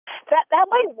that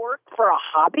might work for a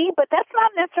hobby, but that's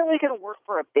not necessarily going to work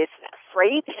for a business,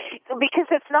 right? Because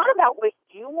it's not about what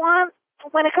you want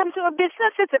when it comes to a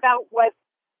business. It's about what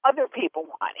other people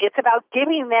want. It's about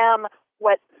giving them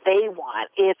what they want.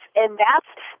 And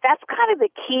that's kind of the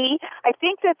key. I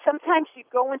think that sometimes you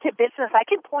go into business. I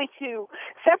can point to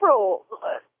several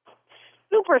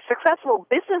super successful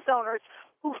business owners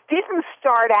who didn't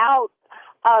start out.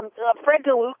 Fred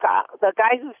DeLuca, the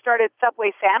guy who started Subway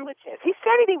sandwiches, he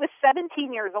was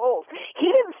 17 years old. He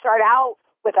didn't start out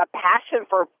with a passion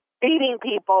for feeding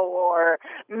people or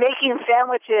making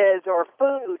sandwiches or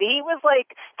food. He was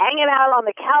like hanging out on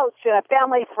the couch, and a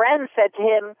family friend said to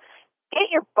him, "Get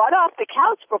your butt off the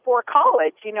couch before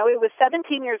college." He was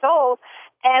 17 years old,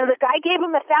 and the guy gave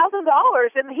him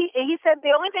 $1,000, and he said,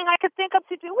 "The only thing I could think of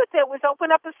to do with it was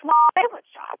open up a small sandwich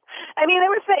shop." I mean,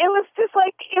 it was just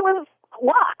like, it was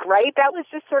luck, right? That was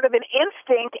just sort of an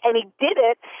instinct, and he did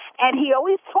it. And he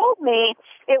always told me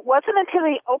it wasn't until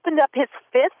he opened up his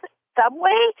fifth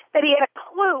Subway that he had a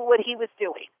clue what he was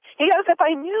doing. He goes, "If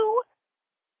I knew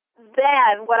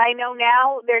then what I know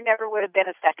now, there never would have been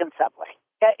a second Subway.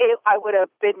 I would have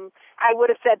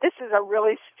said, this is a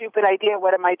really stupid idea.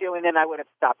 What am I doing?" And I would have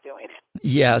stopped doing it.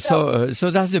 Yeah. So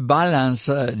that's the balance,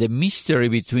 the mystery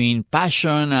between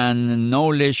passion and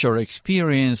knowledge or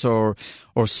experience or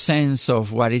sense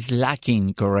of what is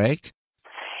lacking, correct?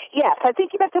 Yes, I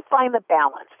think you have to find the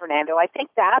balance, Fernando. I think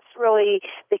that's really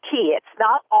the key. It's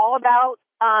not all about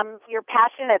your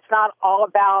passion. It's not all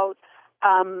about,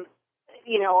 an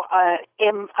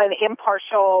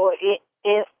impartial,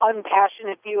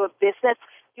 unpassionate view of business.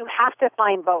 You have to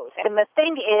find both. And the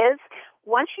thing is,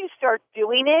 once you start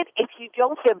doing it, if you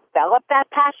don't develop that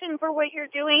passion for what you're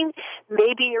doing,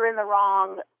 maybe you're in the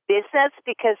wrong business,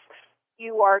 because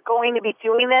you are going to be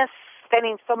doing this,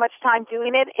 spending so much time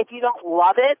doing it. If you don't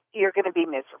love it, you're going to be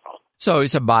miserable. So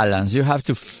it's a balance. You have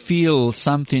to feel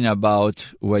something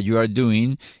about what you are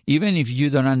doing, even if you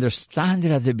don't understand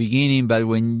it at the beginning. But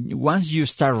once you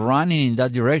start running in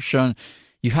that direction,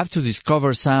 you have to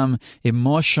discover some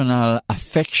emotional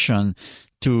affection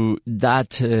to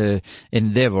that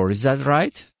endeavor. Is that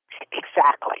right?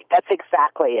 Exactly. That's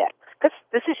exactly it. Because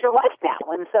this is your life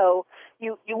now. And so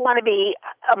you want to be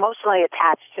emotionally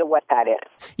attached to what that is.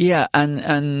 Yeah,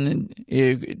 and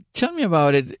tell me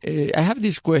about it. I have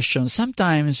this question.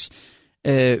 Sometimes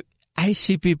I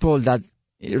see people that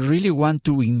really want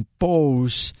to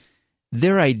impose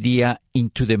their idea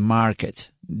into the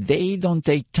market. They don't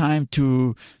take time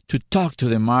to talk to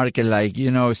the market, like,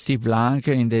 Steve Blank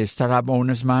in the Startup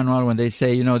Owners Manual, when they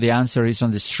say, the answer is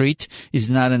on the street, it's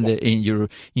not in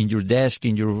your desk,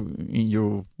 in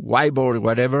your whiteboard,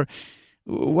 whatever.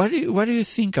 What do you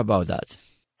think about that?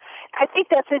 I think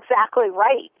that's exactly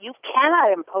right. You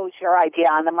cannot impose your idea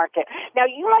on the market. Now,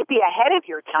 you might be ahead of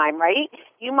your time, right?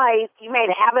 You might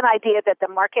have an idea that the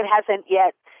market hasn't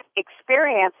yet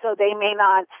experienced, so they may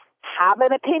not have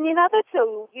an opinion of it.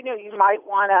 So, you might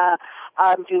want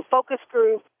to do focus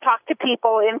groups, talk to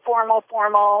people, informal,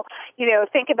 formal,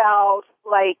 think about,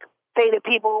 say to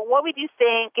people, what would you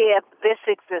think if this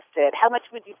existed? How much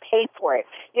would you pay for it?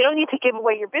 You don't need to give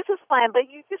away your business plan,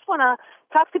 but you just want to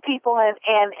talk to people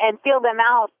and feel them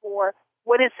out for,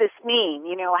 what does this mean?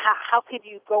 How could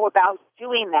you go about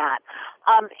doing that?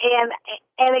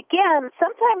 And again,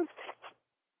 sometimes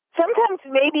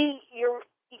maybe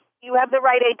you have the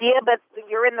right idea, but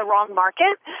you're in the wrong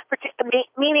market,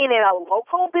 meaning in a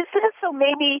local business. So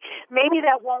maybe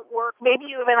that won't work. Maybe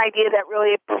you have an idea that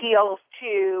really appeals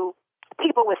to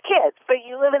people with kids, but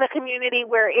you live in a community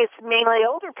where it's mainly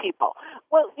older people.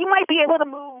 Well, you might be able to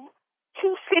move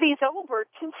 2 cities over,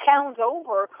 2 towns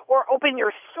over, or open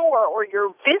your store or your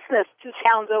business 2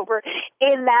 towns over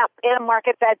in a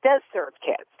market that does serve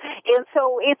kids. And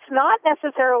so it's not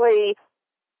necessarily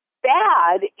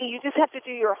bad. You just have to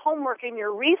do your homework and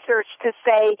your research to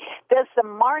say, does that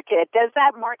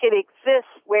market exist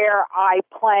where I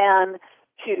plan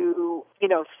to,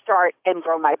 start and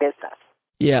grow my business?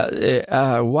 Yeah,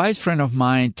 a wise friend of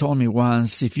mine told me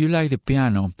once, if you like the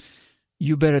piano,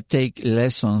 you better take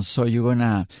lessons, so you're going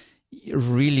to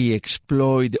really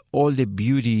exploit all the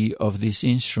beauty of this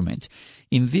instrument.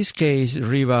 In this case,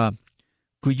 Rieva,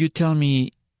 could you tell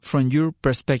me, from your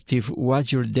perspective,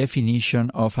 what's your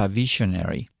definition of a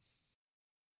visionary?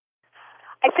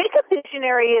 I think a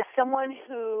visionary is someone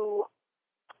who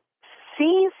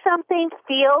sees something,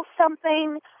 feels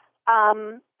something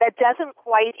that doesn't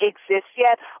quite exist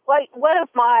yet. Like, one of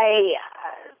my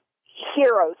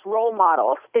heroes, role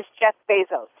models, is Jeff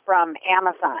Bezos from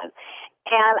Amazon.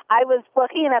 And I was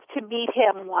lucky enough to meet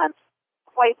him once,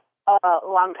 quite a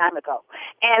long time ago.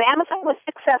 And Amazon was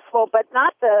successful, but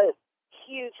not the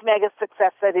huge mega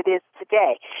success that it is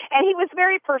today. And he was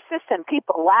very persistent.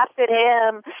 People laughed at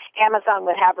him. Amazon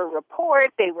would have a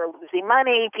report. They were losing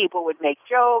money. People would make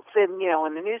jokes and,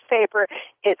 in the newspaper,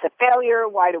 it's a failure.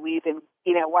 Why do we even,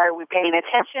 why are we paying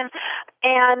attention?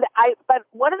 But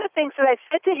one of the things that I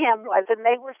said to him was, and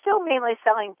they were still mainly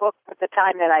selling books at the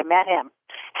time that I met him,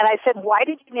 and I said, why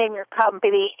did you name your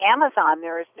company Amazon?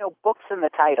 There is no books in the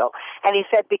title. And he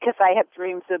said, because I have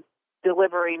dreams of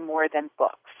delivering more than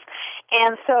books.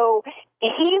 And so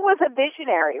he was a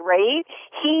visionary, right?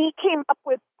 He came up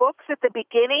with books at the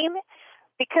beginning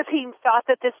because he thought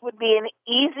that this would be an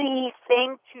easy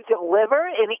thing to deliver,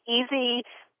 an easy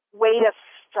way to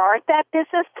start that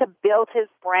business, to build his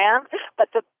brand. But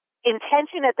the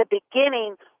intention at the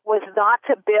beginning was not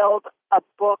to build a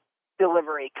book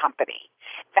delivery company.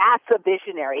 That's a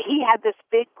visionary. He had this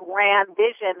big grand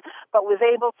vision, but was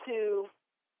able to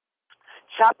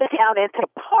chop it down into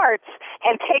parts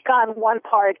and take on one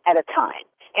part at a time.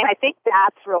 And I think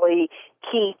that's really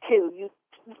key too.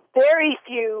 Very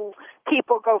few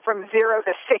people go from 0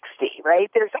 to 60, right?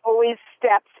 There's always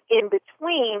steps in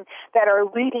between that are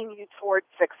leading you towards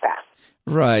success.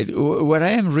 Right. What I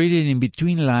am reading in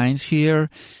between lines here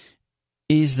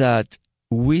is that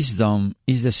wisdom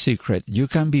is the secret. You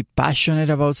can be passionate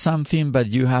about something, but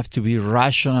you have to be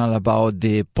rational about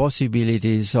the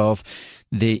possibilities of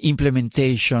the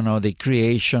implementation or the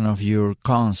creation of your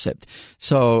concept.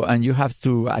 So, and you have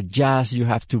to adjust, you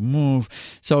have to move.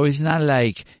 So it's not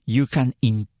like you can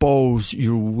impose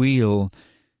your will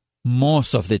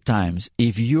most of the times.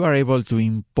 If you are able to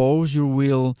impose your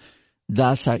will,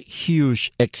 that's a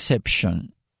huge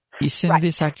exception. Isn't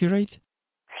this accurate?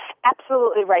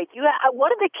 Absolutely right.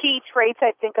 One of the key traits,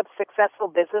 I think, of successful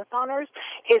business owners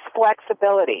is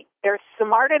flexibility. They're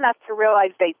smart enough to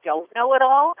realize they don't know it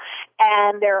all,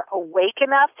 and they're awake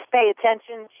enough to pay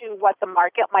attention to what the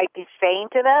market might be saying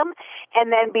to them,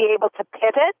 and then be able to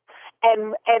pivot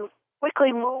and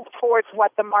quickly move towards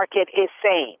what the market is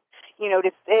saying.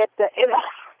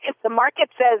 If the market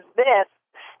says this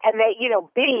and they,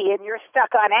 B, and you're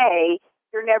stuck on A,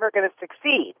 you're never going to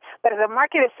succeed. But if the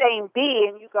market is saying B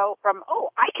and you go from,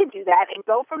 I can do that, and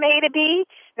go from A to B,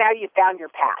 now you've found your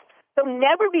path. So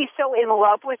never be so in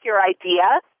love with your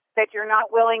idea that you're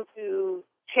not willing to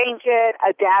change it,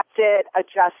 adapt it,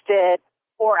 adjust it,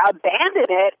 or abandon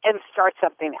it and start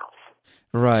something else.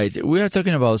 Right. We are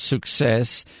talking about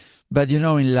success, but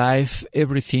in life,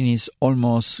 everything is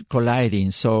almost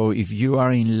colliding. So if you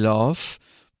are in love,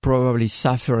 probably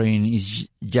suffering is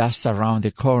just around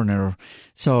the corner.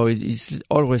 So it's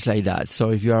always like that. So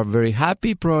if you are very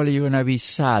happy, probably you're going to be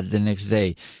sad the next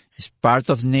day. It's part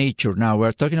of nature. Now,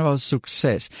 we're talking about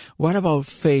success. What about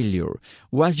failure?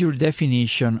 What's your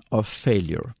definition of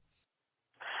failure?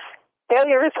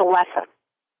 Failure is a lesson.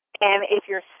 And if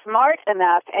you're smart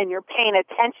enough and you're paying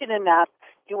attention enough,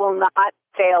 you will not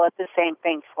fail at the same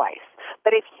thing twice.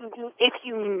 But if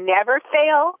you never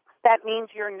fail, that means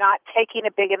you're not taking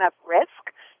a big enough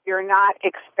risk, you're not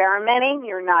experimenting,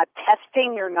 you're not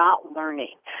testing, you're not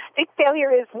learning. I think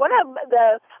failure is one of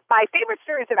my favorite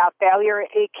stories about failure.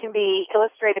 It can be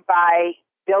illustrated by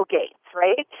Bill Gates,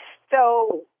 right?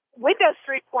 So Windows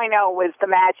 3.0 was the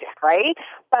magic, right?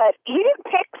 But he didn't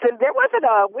there wasn't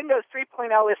a Windows 3.0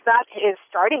 is not his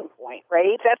starting point,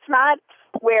 right? That's not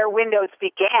where Windows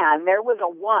began. There was a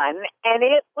 1, and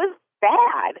it was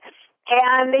bad.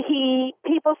 And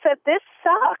people said, this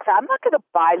sucks. I'm not going to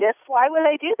buy this. Why would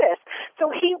I do this?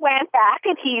 So he went back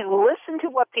and he listened to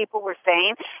what people were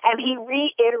saying, and he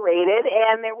reiterated,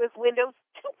 and there was Windows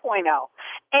 2.0.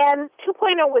 And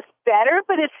 2.0 was better,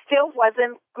 but it still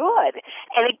wasn't good.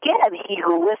 And again, he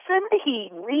listened,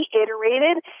 he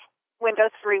reiterated.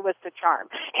 Windows 3 was the charm.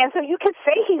 And so you could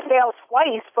say he failed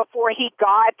twice before he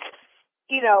got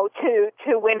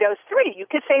to Windows 3. You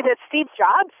could say that Steve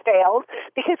Jobs failed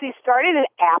because he started at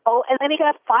Apple and then he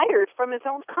got fired from his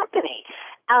own company.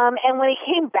 And when he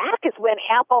came back is when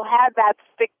Apple had that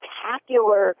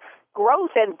spectacular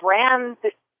growth and brand,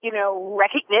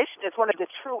 recognition as one of the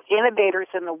true innovators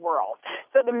in the world.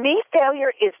 So to me,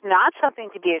 failure is not something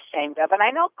to be ashamed of. And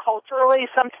I know culturally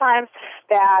sometimes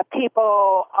that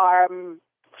people are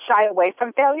shy away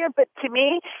from failure, but to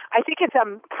me, I think it's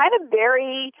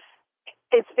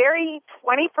it's very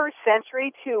 21st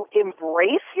century to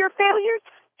embrace your failures,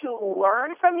 to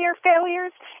learn from your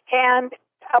failures, and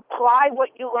apply what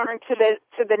you learn to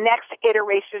the next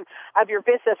iteration of your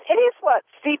business. It is what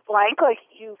Steve Blank,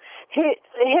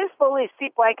 his bully,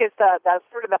 Steve Blank is the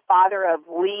sort of the father of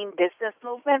lean business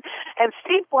movement, and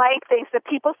Steve Blank thinks that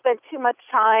people spend too much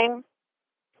time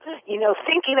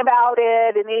thinking about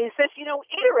it, and he says,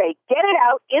 iterate, get it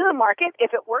out in the market.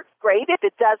 If it works, great. If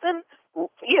it doesn't,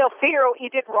 figure out what you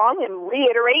did wrong and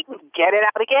reiterate and get it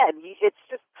out again. It's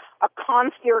just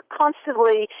you're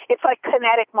constantly, it's like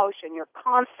kinetic motion. You're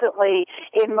constantly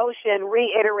in motion,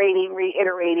 reiterating.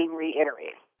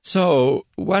 So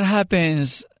what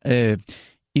happens if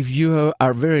you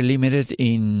are very limited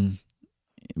in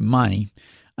money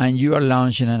and you are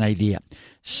launching an idea?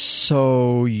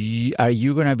 So are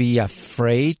you going to be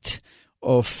afraid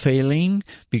of failing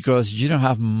because you don't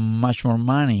have much more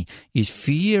money? Is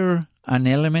fear an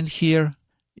element here?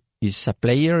 Is a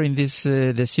player in this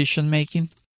decision making?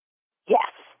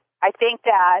 Yes. I think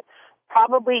that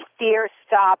probably fear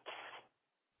stops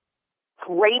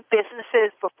great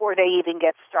businesses before they even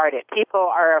get started. People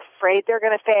are afraid they're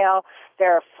going to fail.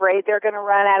 They're afraid they're going to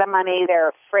run out of money. They're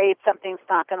afraid something's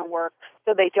not going to work,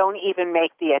 so they don't even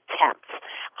make the attempt.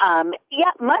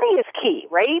 Money is key,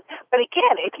 right? But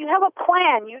again, if you have a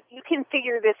plan, you can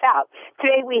figure this out.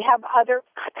 Today we have other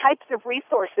types of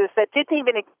resources that didn't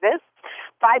even exist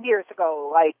 5 years ago,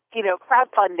 like,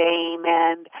 crowdfunding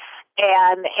and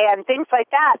things like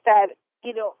that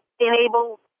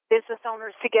enable business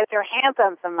owners to get their hands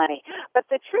on some money. But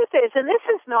the truth is, and this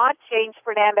has not changed,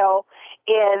 Fernando,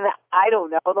 in,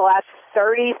 the last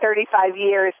 30, 35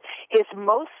 years, is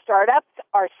most startups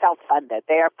are self-funded.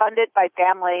 They are funded by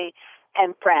family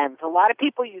and friends. A lot of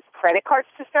people use credit cards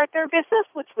to start their business,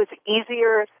 which was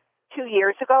easier 2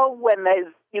 years ago when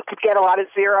you could get a lot of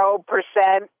 0%,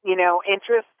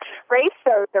 interest rates.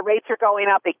 So the rates are going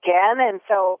up again, and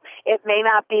so it may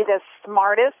not be the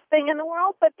smartest thing in the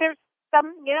world, but there's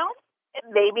some,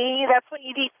 maybe that's what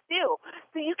you need to do.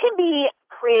 So you can be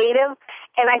creative,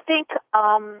 and I think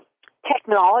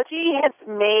technology has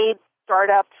made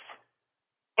startups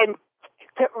and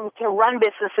to run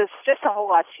businesses just a whole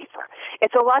lot cheaper.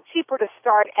 It's a lot cheaper to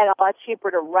start and a lot cheaper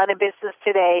to run a business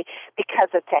today because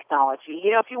of technology.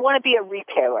 If you want to be a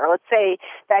retailer, let's say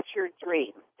that's your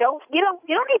dream. You don't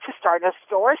need to start in a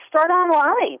store. Start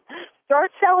online.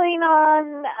 Start selling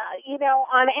on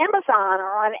Amazon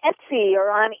or on Etsy or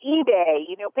on eBay.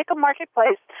 Pick a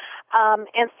marketplace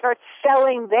and start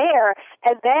selling there,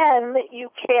 and then you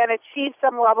can achieve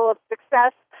some level of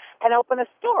success and open a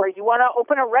store. You want to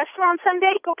open a restaurant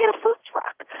someday? Go get a food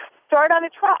truck. Start on a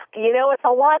truck. It's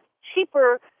a lot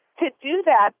cheaper to do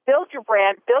that. Build your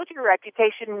brand, build your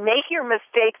reputation, make your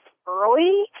mistakes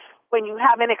early when you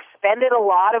haven't expended a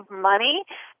lot of money,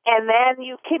 and then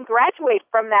you can graduate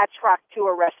from that truck to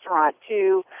a restaurant,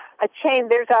 to a chain.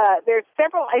 There's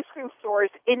several ice cream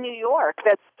stores in New York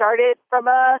that started from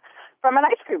an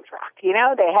ice cream truck.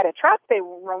 They had a truck, they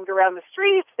roamed around the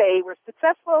streets, they were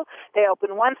successful, they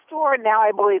opened one store, and now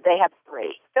I believe they have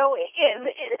 3. So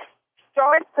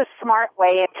start the smart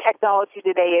way, and technology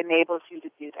today enables you to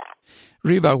do that.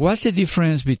 Rieva, what's the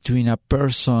difference between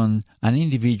an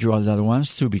individual that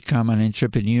wants to become an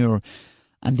entrepreneur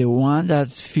and the one that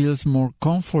feels more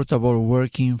comfortable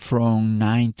working from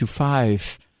 9 to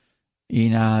 5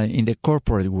 in the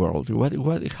corporate world?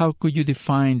 How could you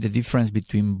define the difference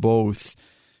between both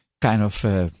kind of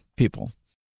people?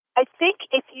 I think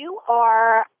if you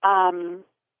are,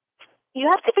 you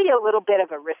have to be a little bit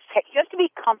of a risk taker. You have to be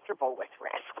comfortable with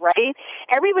risk, right?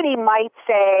 Everybody might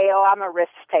say, "Oh, I'm a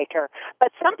risk taker,"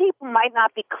 but some people might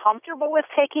not be comfortable with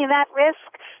taking that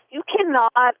risk. You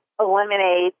cannot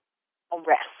eliminate a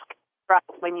risk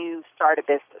when you start a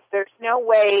business. There's no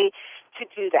way to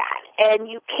do that. And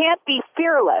you can't be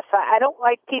fearless. I don't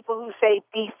like people who say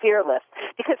be fearless,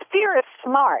 because fear is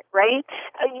smart, right?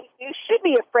 You should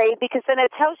be afraid because then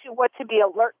it tells you what to be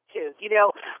alert to.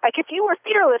 Like if you were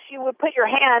fearless, you would put your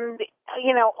hand,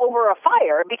 over a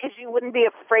fire because you wouldn't be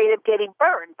afraid of getting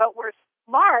burned. But we're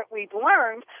smart. We've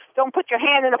learned, don't put your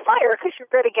hand in a fire because you're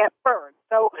going to get burned.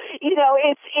 So,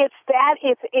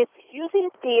 it's using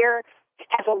fear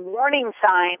as a warning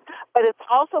sign, but it's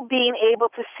also being able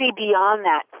to see beyond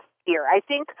that fear. I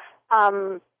think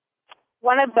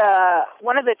one of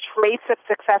the traits of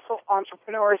successful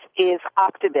entrepreneurs is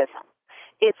optimism.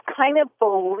 It's kind of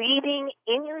believing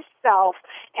in yourself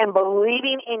and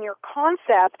believing in your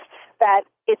concept that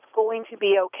it's going to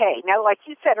be okay. Now, like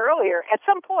you said earlier, at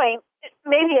some point,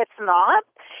 maybe it's not,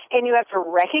 and you have to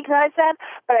recognize that.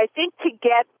 But I think to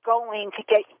get going, to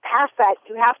get past that,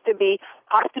 you have to be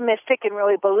optimistic and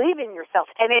really believe in yourself.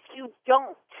 And if you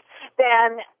don't,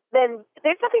 then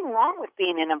there's nothing wrong with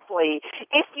being an employee.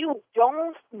 If you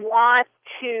don't want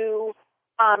to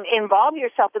involve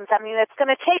yourself in something that's going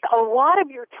to take a lot of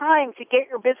your time to get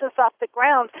your business off the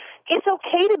ground, it's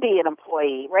okay to be an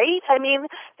employee, right? I mean,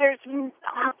 there's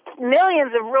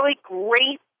millions of really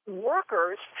great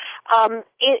workers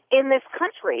in this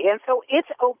country, and so it's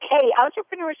okay.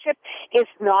 Entrepreneurship is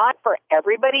not for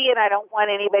everybody, and I don't want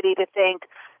anybody to think,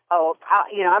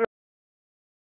 I'm